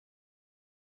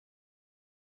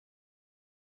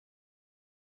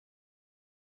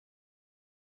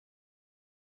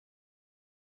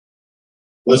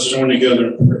Let's join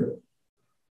together in prayer.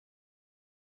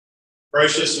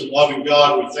 Gracious and loving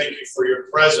God, we thank you for your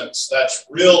presence that's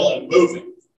real and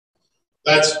moving,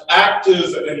 that's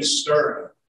active and stirring.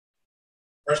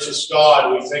 Precious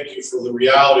God, we thank you for the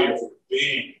reality of your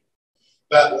being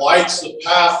that lights the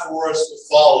path for us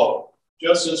to follow.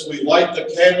 Just as we light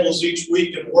the candles each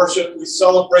week in worship, we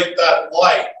celebrate that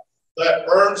light that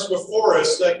burns before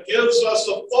us, that gives us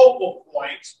a focal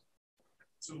point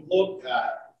to look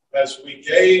at as we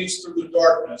gaze through the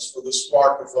darkness for the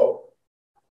spark of hope.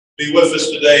 Be with us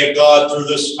today, God, through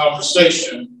this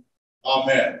conversation.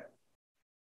 Amen.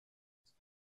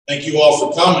 Thank you all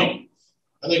for coming.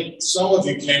 I think some of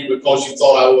you came because you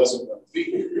thought I wasn't going to be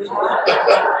here.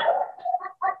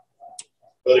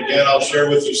 But again, I'll share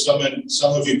with you, some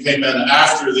of you came in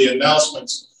after the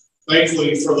announcements.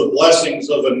 Thankfully, for the blessings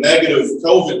of a negative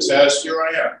COVID test, here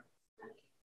I am.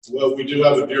 Well, we do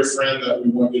have a dear friend that we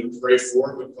want you to pray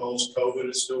for because COVID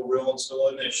is still real and still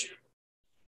an issue.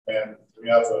 And we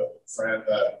have a friend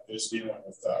that is dealing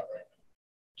with that right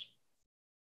now.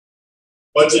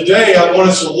 But today, I want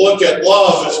us to look at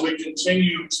love as we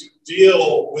continue to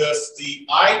deal with the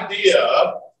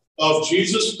idea of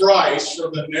Jesus Christ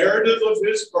from the narrative of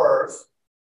his birth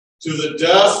to the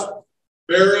death,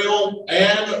 burial,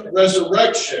 and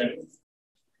resurrection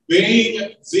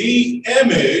being the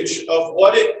image of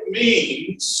what it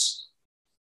means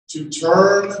to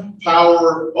turn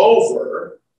power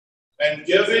over and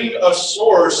giving a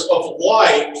source of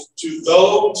light to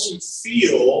those who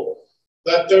feel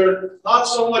that they're not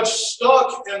so much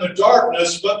stuck in the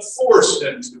darkness, but forced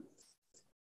into it.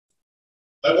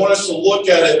 I want us to look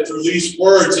at it through these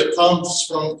words. It comes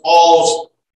from Paul's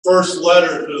first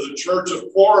letter to the church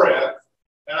of Corinth,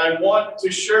 and I want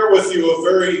to share with you a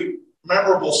very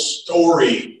memorable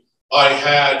story I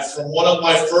had from one of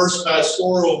my first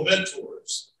pastoral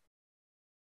mentors.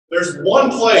 There's one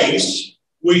place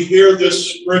we hear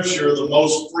this scripture the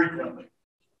most frequently.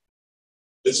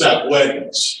 It's at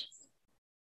weddings.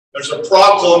 There's a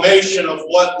proclamation of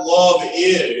what love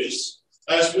is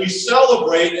as we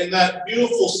celebrate in that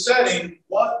beautiful setting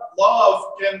what love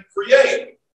can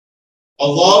create. A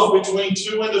love between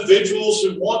two individuals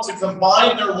who want to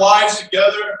combine their lives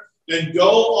together and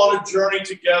go on a journey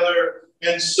together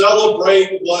and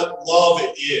celebrate what love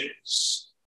is.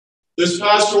 This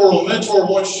pastoral mentor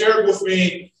once shared with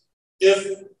me,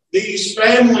 if these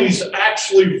families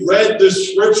actually read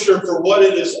this scripture for what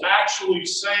it is actually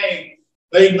saying,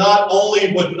 they not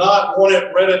only would not want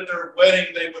it read at their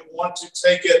wedding, they would want to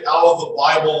take it out of the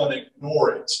Bible and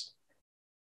ignore it.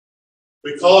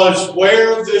 Because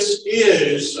where this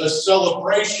is a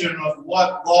celebration of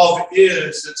what love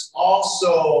is, it's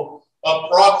also a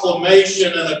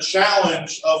proclamation and a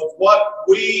challenge of what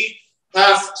we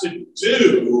have to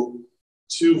do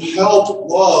to help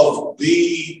love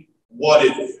be what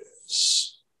it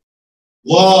is.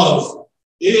 Love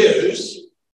is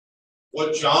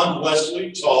what John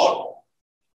Wesley taught.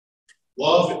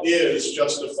 Love is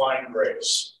justifying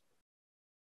grace.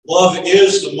 Love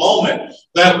is the moment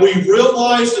that we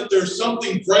realize that there's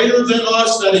something greater than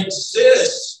us that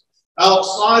exists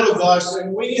outside of us,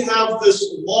 and we have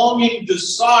this longing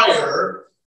desire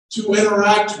to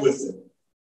interact with it.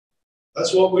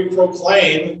 That's what we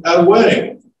proclaim at a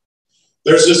wedding.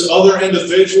 There's this other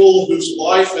individual whose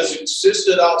life has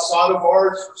existed outside of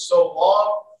ours for so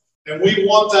long, and we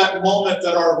want that moment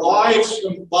that our lives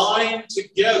combine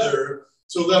together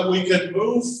so that we can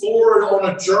move forward on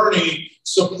a journey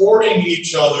supporting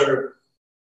each other,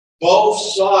 both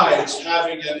sides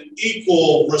having an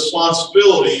equal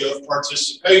responsibility of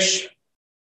participation.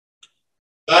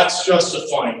 That's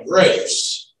justifying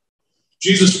grace.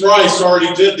 Jesus Christ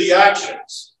already did the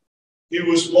actions. He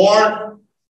was born,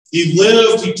 he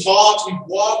lived, he taught, he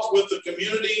walked with the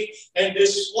community, and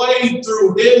displayed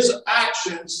through his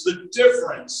actions the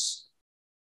difference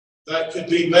that could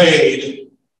be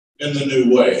made in the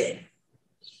new way.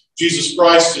 Jesus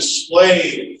Christ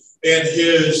displayed in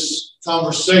his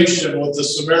conversation with the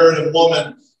Samaritan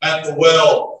woman at the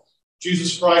well.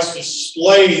 Jesus Christ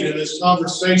displayed in his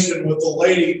conversation with the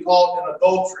lady caught in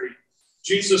adultery.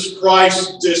 Jesus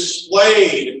Christ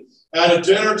displayed at a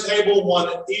dinner table one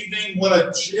evening when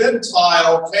a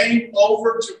Gentile came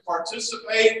over to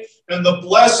participate in the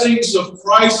blessings of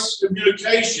Christ's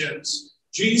communications.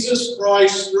 Jesus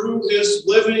Christ, through his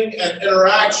living and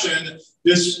interaction,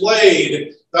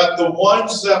 displayed that the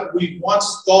ones that we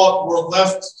once thought were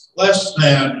left less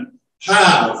than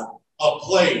have a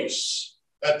place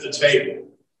at the table.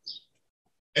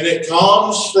 And it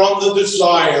comes from the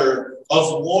desire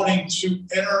of wanting to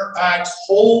interact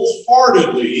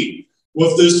wholeheartedly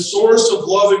with this source of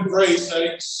love and grace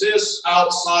that exists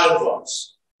outside of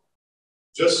us.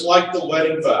 just like the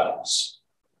wedding vows.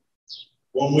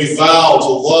 When we vow to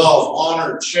love,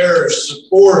 honor, cherish,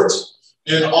 support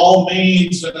in all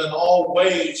means and in all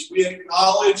ways, we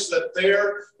acknowledge that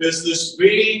there is this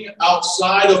being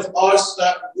outside of us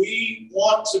that we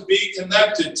want to be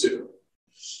connected to.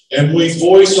 And we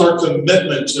voice our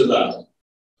commitment to that.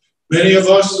 Many of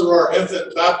us through our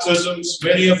infant baptisms,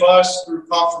 many of us through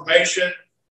confirmation,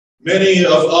 many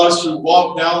of us who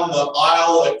walked down the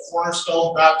aisle at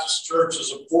Cornerstone Baptist Church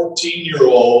as a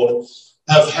 14-year-old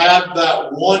have had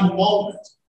that one moment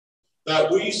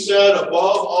that we said above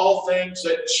all things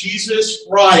that Jesus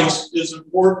Christ is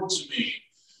important to me.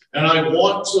 And I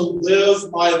want to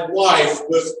live my life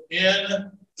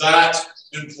within that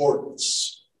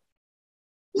importance.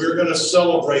 We're going to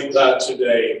celebrate that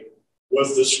today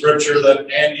with the scripture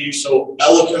that Andy so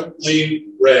eloquently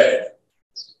read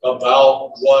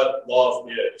about what love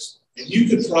is. And you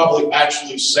could probably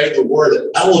actually say the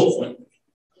word eloquently.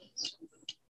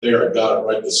 There, I got it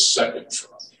right the second try.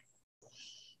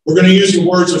 We're going to use the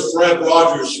words of Fred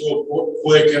Rogers real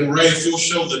quick. And Ray, if you'll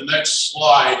show the next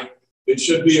slide, it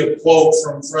should be a quote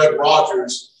from Fred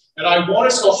Rogers. And I want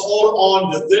us to hold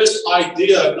on to this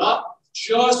idea, not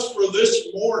just for this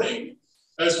morning,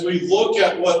 as we look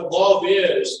at what love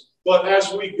is, but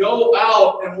as we go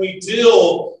out and we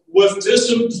deal with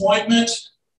disappointment,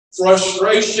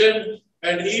 frustration,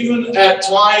 and even at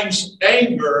times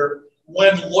anger,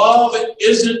 when love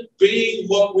isn't being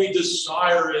what we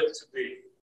desire it to be,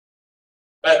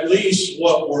 at least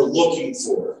what we're looking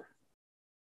for.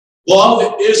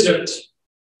 Love isn't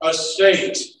a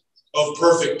state of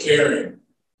perfect caring.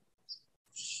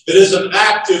 It is an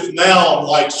active noun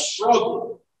like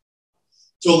struggle.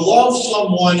 To love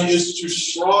someone is to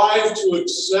strive to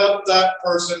accept that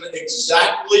person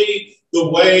exactly the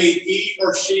way he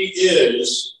or she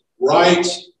is right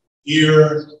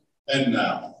here and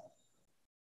now.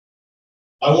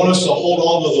 I want us to hold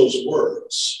on to those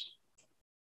words.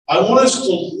 I want us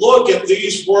to look at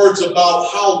these words about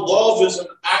how love is an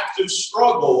active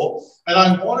struggle, and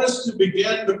I want us to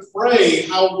begin to pray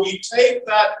how we take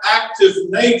that active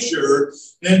nature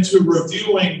into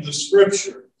reviewing the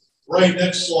scripture. Right,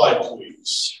 next slide,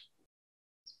 please.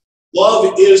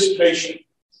 Love is patient.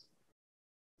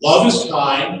 Love is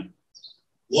kind.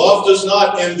 Love does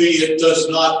not envy. It does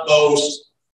not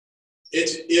boast.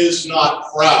 It is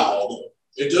not proud.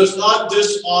 It does not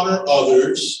dishonor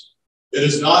others. It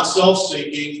is not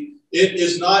self-seeking. It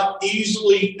is not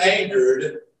easily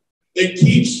angered. It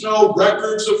keeps no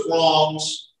records of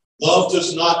wrongs. Love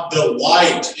does not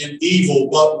delight in evil,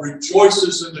 but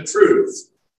rejoices in the truth.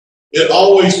 It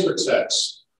always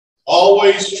protects,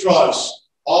 always trusts,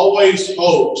 always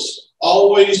hopes,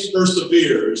 always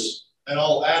perseveres. And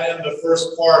I'll add in the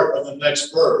first part of the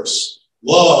next verse.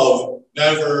 Love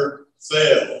never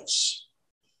fails.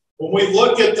 When we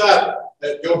look at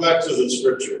that, go back to the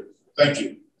scripture. Thank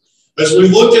you. As we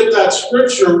look at that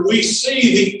scripture, we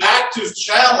see the active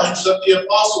challenge that the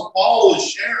Apostle Paul is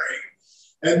sharing.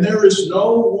 And there is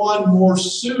no one more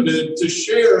suited to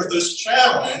share this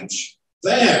challenge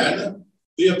than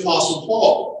the Apostle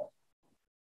Paul.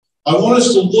 I want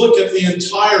us to look at the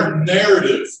entire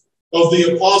narrative of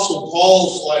the Apostle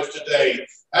Paul's life today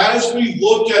as we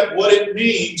look at what it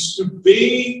means to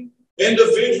be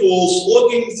individuals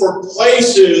looking for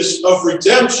places of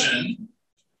redemption,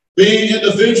 being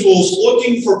individuals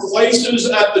looking for places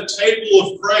at the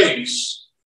table of grace,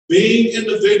 being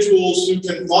individuals who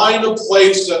can find a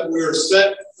place that we are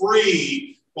set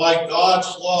free by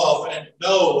God's love and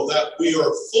know that we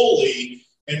are fully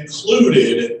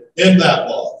included in that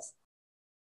love.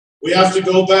 We have to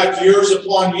go back years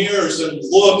upon years and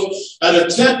look at a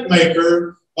tent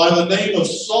maker by the name of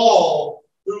Saul,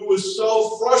 who was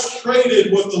so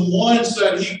frustrated with the ones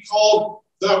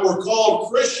that were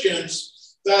called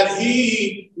Christians, that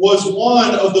he was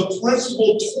one of the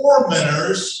principal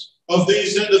tormentors of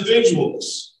these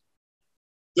individuals.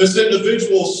 This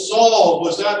individual, Saul,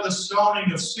 was at the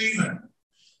stoning of Stephen.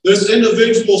 This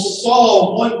individual,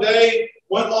 Saul, one day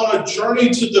went on a journey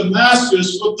to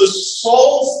Damascus with the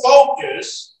sole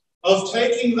focus of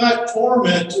taking that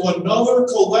torment to another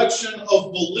collection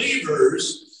of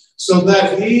believers so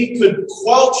that he could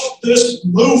quelch this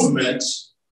movement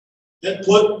and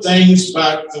put things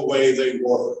back the way they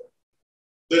were.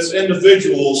 This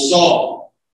individual,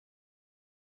 Saul,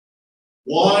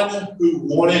 one who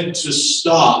wanted to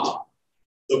stop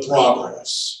the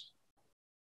progress.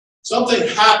 Something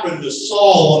happened to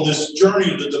Saul on this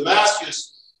journey to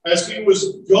Damascus as he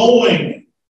was going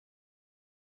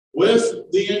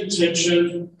with the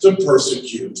intention to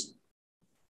persecute.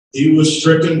 He was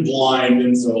stricken blind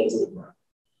and fell to the ground.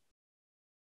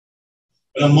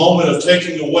 in a moment of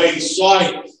taking away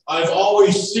sight. I've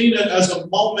always seen it as a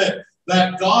moment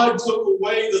that God took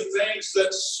away the things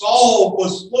that Saul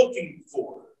was looking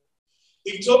for.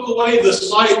 He took away the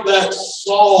sight that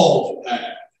Saul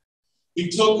had. He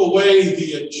took away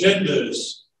the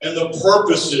agendas and the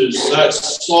purposes that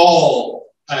Saul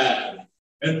had.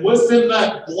 And within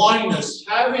that blindness,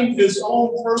 having his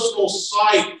own personal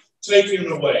sight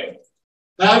taken away,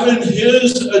 having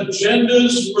his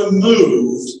agendas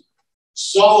removed,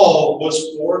 Saul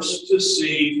was forced to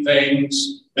see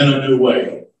things in a new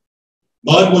way.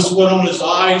 Mud was put on his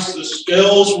eyes, the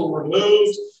scales were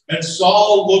removed, and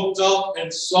Saul looked up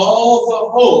and saw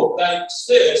the hope that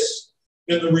exists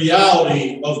in the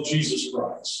reality of Jesus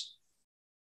Christ.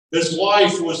 His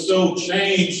life was so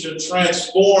changed and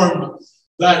transformed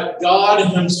that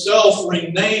God himself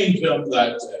renamed him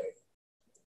that day.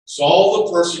 Saul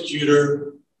the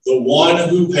persecutor, the one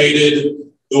who hated,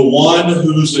 the one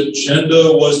whose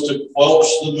agenda was to quench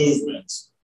the movement,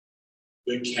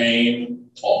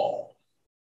 became Paul.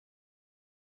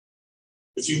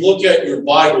 If you look at your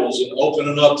Bibles and open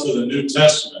it up to the New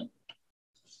Testament,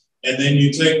 and then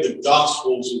you take the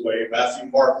Gospels away, Matthew,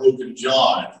 Mark, Luke, and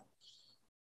John,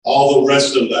 all the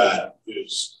rest of that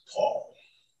is Paul.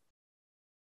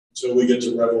 Until we get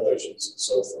to Revelations and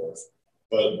so forth.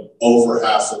 But over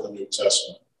half of the New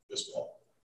Testament is Paul.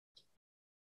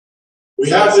 We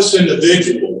have this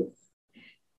individual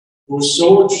who was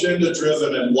so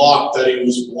agenda-driven and locked that he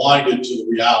was blinded to the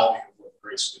reality of what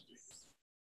grace could be.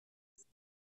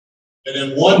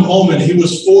 And in one moment, he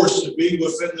was forced to be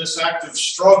within this active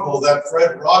struggle that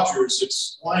Fred Rogers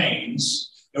explains.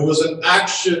 It was an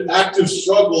active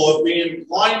struggle of being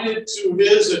blinded to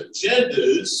his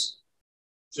agendas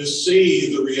to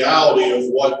see the reality of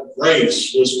what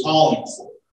grace was calling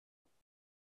for.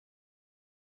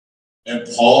 And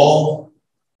Paul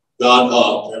got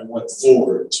up and went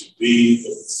forward to be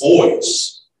the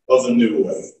voice of the new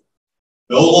way.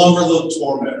 No longer the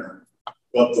tormentor,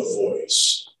 but the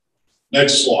voice.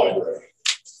 Next slide, Ray.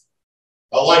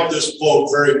 I like this quote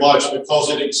very much because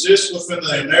it exists within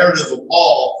the narrative of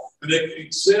Paul, and it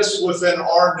exists within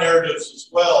our narratives as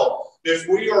well. If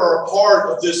we are a part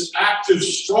of this active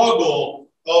struggle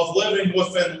of living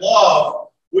within love,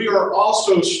 we are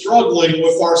also struggling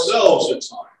with ourselves at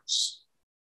times.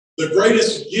 The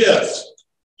greatest gift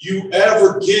you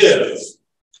ever give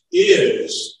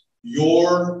is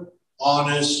your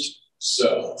honest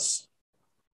self.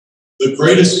 The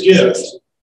greatest gift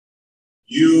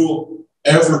you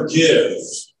ever give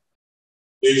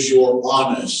is your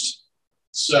honest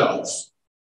self.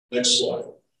 Next slide.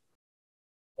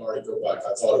 All right, go back.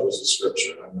 I thought it was the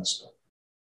scripture. I messed up.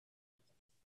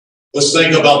 Let's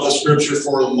think about the scripture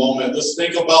for a moment. Let's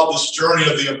think about this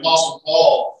journey of the Apostle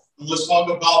Paul. And let's talk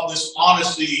about this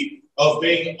honesty of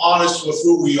being honest with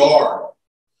who we are.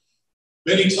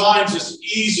 Many times it's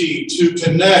easy to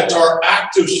connect our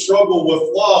active struggle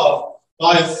with love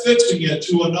by affixing it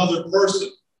to another person.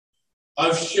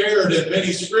 I've shared in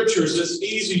many scriptures, it's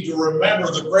easy to remember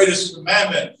the greatest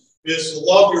commandment is to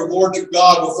love your Lord your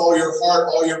God with all your heart,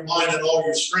 all your mind, and all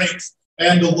your strength,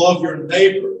 and to love your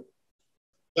neighbor.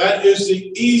 That is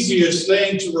the easiest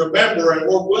thing to remember, and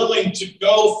we're willing to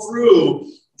go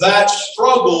through that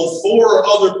struggle for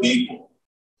other people.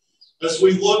 As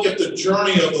we look at the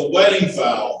journey of the wedding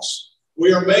vows,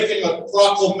 we are making a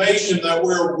proclamation that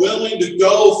we're willing to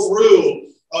go through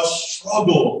a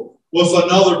struggle with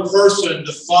another person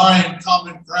to find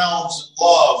common grounds in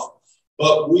love.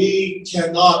 But we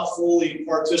cannot fully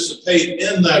participate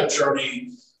in that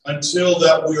journey until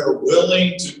that we are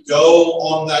willing to go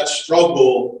on that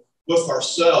struggle with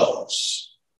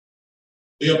ourselves.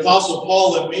 The Apostle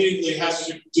Paul immediately has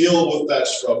to deal with that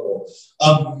struggle.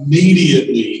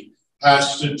 Immediately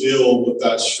has to deal with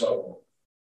that struggle.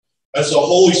 As the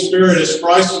Holy Spirit, as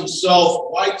Christ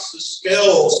himself wipes the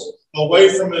scales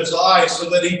away from his eyes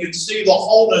so that he can see the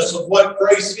wholeness of what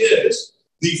grace is,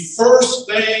 the first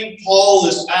thing Paul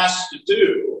is asked to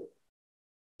do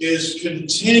is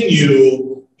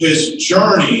continue his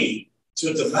journey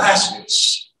to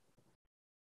Damascus.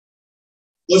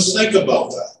 Let's think about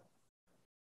that.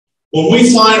 When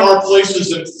we find our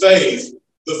places in faith,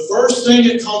 the first thing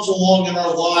that comes along in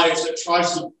our lives that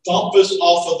tries to bump us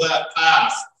off of that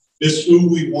path is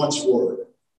who we once were.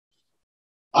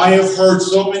 I have heard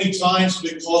so many times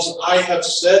because I have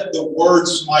said the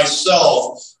words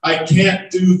myself, I can't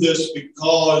do this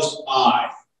because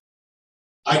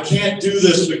I can't do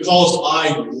this because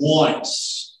I want.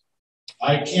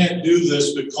 I can't do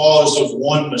this because of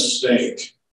one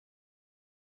mistake.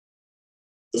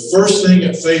 The first thing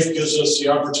that faith gives us the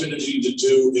opportunity to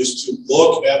do is to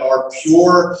look at our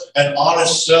pure and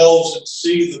honest selves and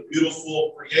see the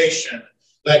beautiful creation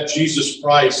that Jesus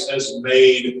Christ has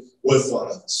made with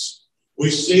us. We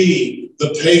see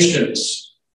the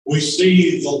patience. We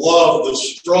see the love, the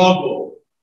struggle,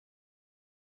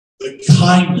 the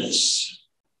kindness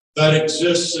that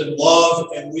exists in love,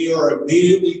 and we are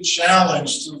immediately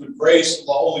challenged through the grace of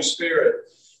the Holy Spirit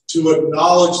to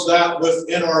acknowledge that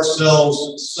within ourselves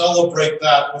and celebrate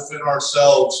that within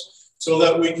ourselves so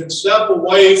that we can step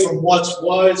away from what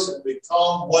was and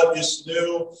become what is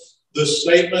new. The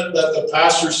statement that the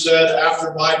pastor said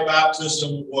after my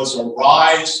baptism was,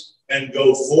 "Arise and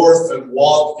go forth and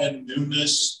walk in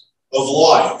newness of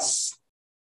life."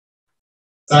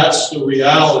 That's the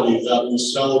reality that we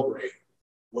celebrate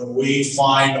when we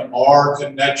find our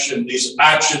connection, these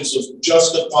actions of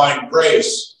justifying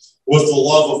grace with the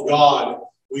love of God.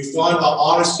 We find the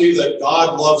honesty that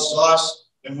God loves us,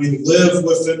 and we live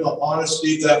within the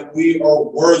honesty that we are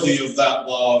worthy of that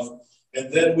love.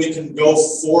 And then we can go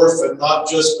forth and not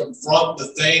just confront the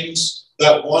things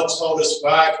that once held us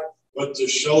back, but to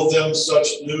show them such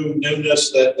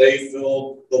newness that they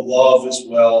feel the love as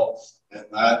well. And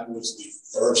that was the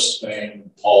first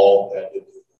thing Paul had to do.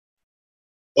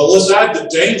 But let's add the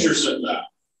dangers in that.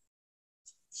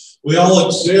 We all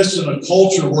exist in a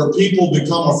culture where people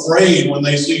become afraid when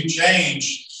they see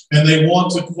change, and they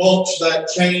want to quench that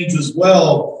change as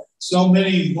well. So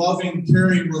many loving,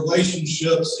 caring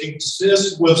relationships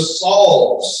exist with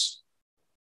Sauls,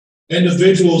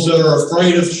 individuals that are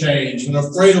afraid of change and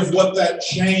afraid of what that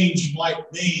change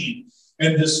might mean,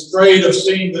 and afraid of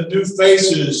seeing the new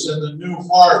faces and the new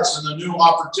hearts and the new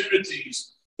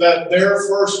opportunities, that their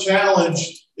first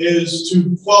challenge is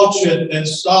to quench it and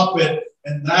stop it.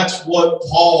 And that's what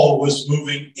Paul was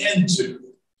moving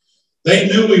into. They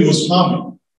knew he was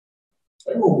coming.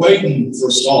 They were waiting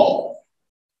for Saul.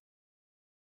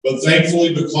 But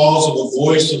thankfully, because of the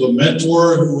voice of a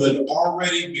mentor who had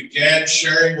already began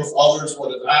sharing with others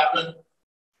what had happened,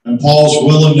 and Paul's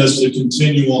willingness to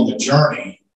continue on the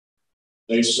journey,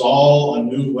 they saw a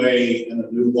new way and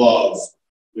a new love,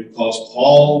 because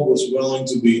Paul was willing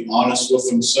to be honest with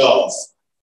himself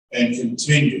and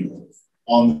continue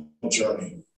on the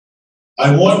journey.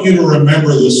 I want you to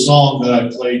remember the song that I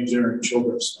played during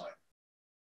children's time.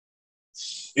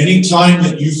 Anytime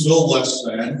that you feel less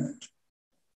than,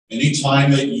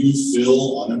 anytime that you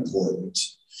feel unimportant,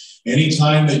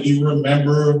 anytime that you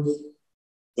remember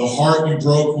the heart you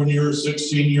broke when you were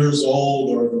 16 years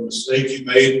old, or the mistake you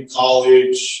made in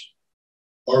college,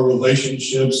 or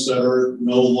relationships that are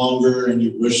no longer and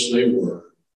you wish they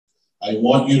were, I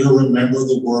want you to remember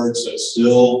the words that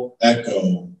still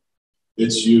echo.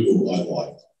 It's you I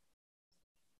like.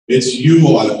 It's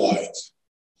you I like.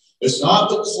 It's not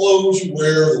the clothes you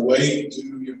wear, the way you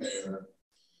do your hair.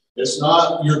 It's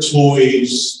not your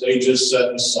toys, they just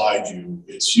set beside you.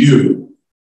 It's you.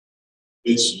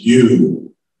 It's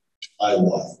you I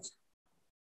like.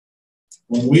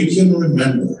 When we can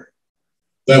remember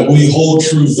that we hold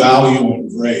true value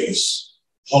and grace,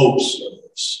 hope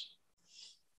serves.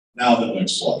 Now the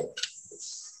next slide.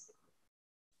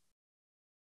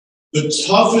 The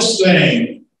toughest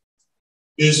thing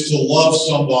is to love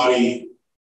somebody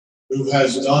who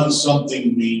has done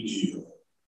something mean to you,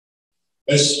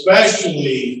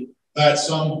 especially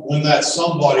when that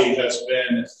somebody has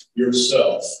been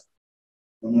yourself.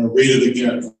 I'm going to read it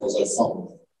again because I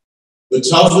fumbled it. The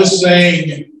toughest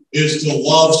thing is to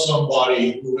love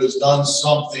somebody who has done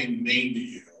something mean to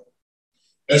you,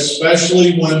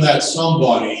 especially when that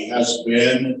somebody has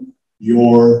been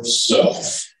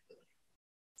yourself.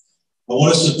 I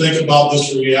want us to think about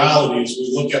this reality as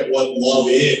we look at what love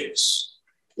is.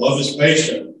 Love is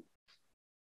patient.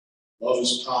 Love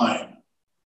is kind.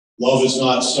 Love is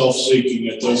not self-seeking.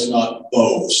 It does not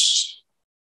boast.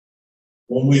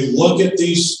 When we look at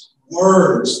these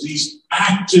words, these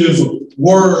active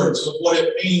words of what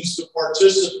it means to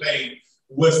participate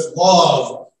with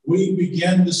love, we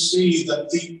begin to see that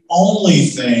the only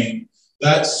thing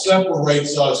that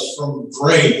separates us from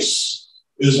grace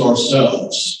is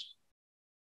ourselves.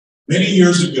 Many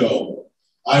years ago,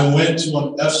 I went to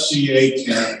an FCA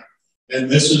camp, and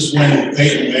this is when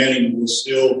Peyton Manning was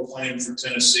still playing for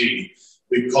Tennessee,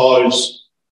 because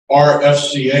our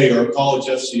FCA, our college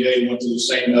FCA, went to the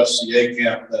same FCA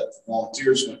camp that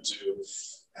volunteers went to,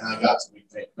 and I got to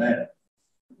meet Peyton Manning.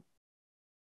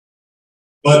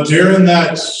 But during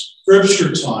that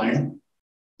scripture time,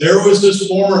 there was this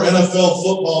former NFL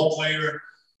football player,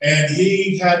 and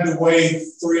he had to weigh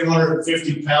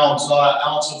 350 pounds, not an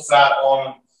ounce of fat on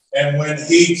him. And when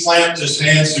he clamped his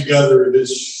hands together,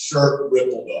 his shirt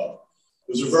rippled up.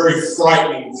 was a very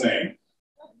frightening thing.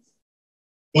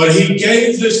 But he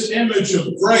gave this image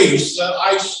of grace that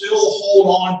I still hold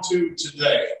on to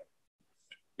today.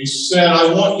 He said,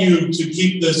 I want you to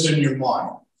keep this in your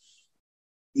mind.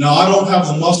 Now, I don't have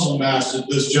the muscle mass that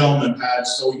this gentleman had,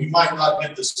 so you might not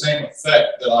get the same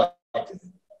effect that I did.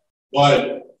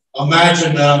 But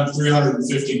imagine that I'm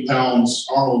 350 pounds,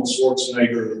 Arnold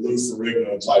Schwarzenegger, Lou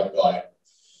Ferrigno type guy.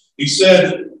 He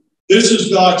said, this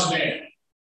is God's hand.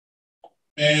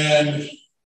 And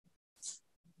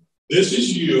this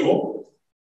is you.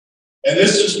 And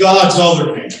this is God's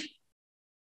other hand.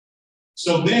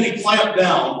 So then he clamped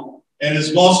down, and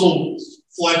his muscle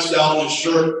flexed out, and his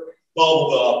shirt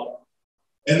bubbled up.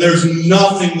 And there's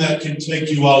nothing that can take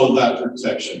you out of that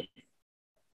protection.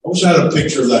 I wish I had a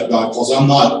picture of that guy, because I'm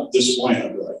not displaying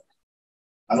it right.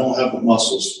 I don't have the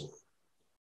muscles for it.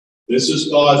 This is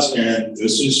God's hand.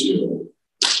 This is you.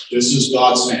 This is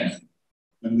God's hand.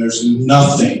 And there's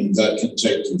nothing that can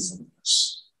take you from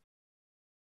this.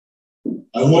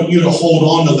 I want you to hold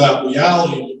on to that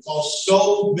reality, because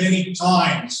so many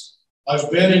times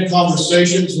I've been in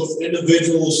conversations with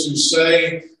individuals who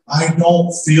say, I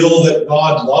don't feel that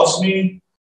God loves me.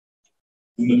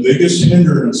 And the biggest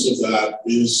hindrance of that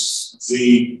is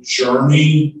the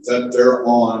journey that they're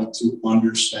on to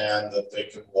understand that they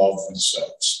can love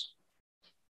themselves.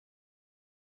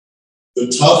 The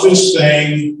toughest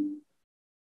thing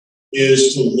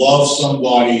is to love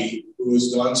somebody who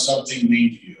has done something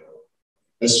mean to you,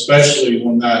 especially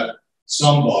when that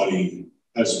somebody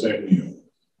has been you.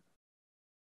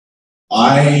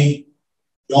 I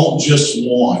don't just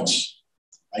want,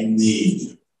 I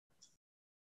need.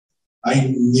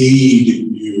 I need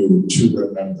you to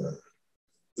remember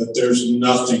that there's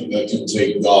nothing that can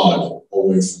take God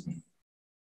away from you.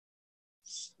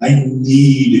 I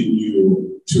need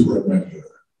you to remember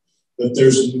that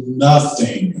there's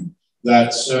nothing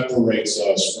that separates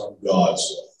us from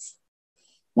God's love.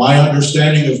 My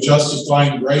understanding of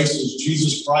justifying grace is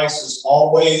Jesus Christ is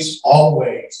always,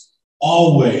 always,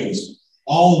 always,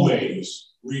 always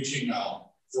reaching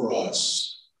out for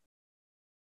us.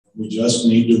 We just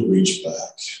need to reach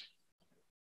back.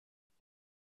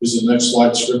 Is the next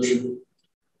slide scripture?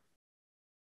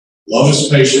 Love is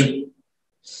patient.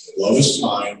 Love is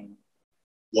kind.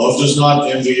 Love does not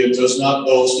envy. It does not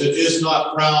boast. It is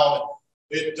not proud.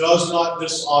 It does not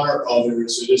dishonor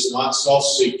others. It is not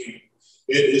self-seeking.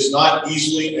 It is not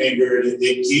easily angered.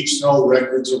 It keeps no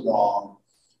records of wrong.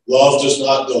 Love does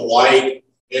not delight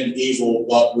in evil,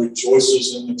 but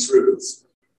rejoices in the truth.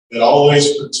 It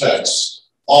always protects,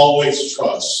 always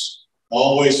trusts,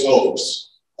 always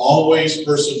hopes, always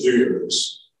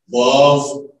perseveres.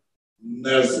 Love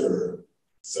never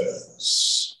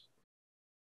fails.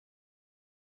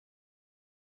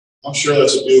 I'm sure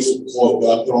that's a beautiful quote,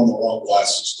 but I put on the wrong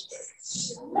glasses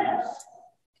today.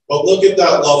 But look at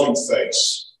that loving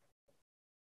face.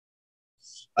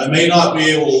 I may not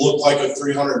be able to look like a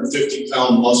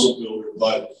 350-pound muscle builder,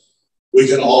 but we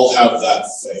can all have that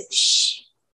face.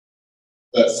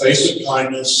 That face of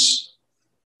kindness,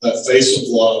 that face of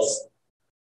love,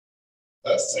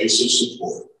 that face of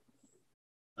support.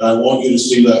 And I want you to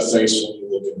see that face when you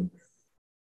look in the mirror.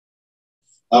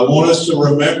 I want us to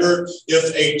remember,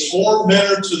 if a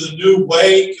tormentor to the new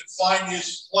way can find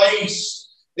his place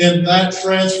in that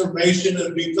transformation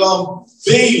and become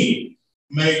the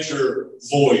major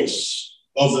voice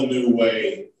of the new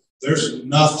way, there's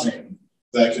nothing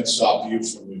that can stop you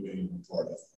from being a part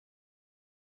of it.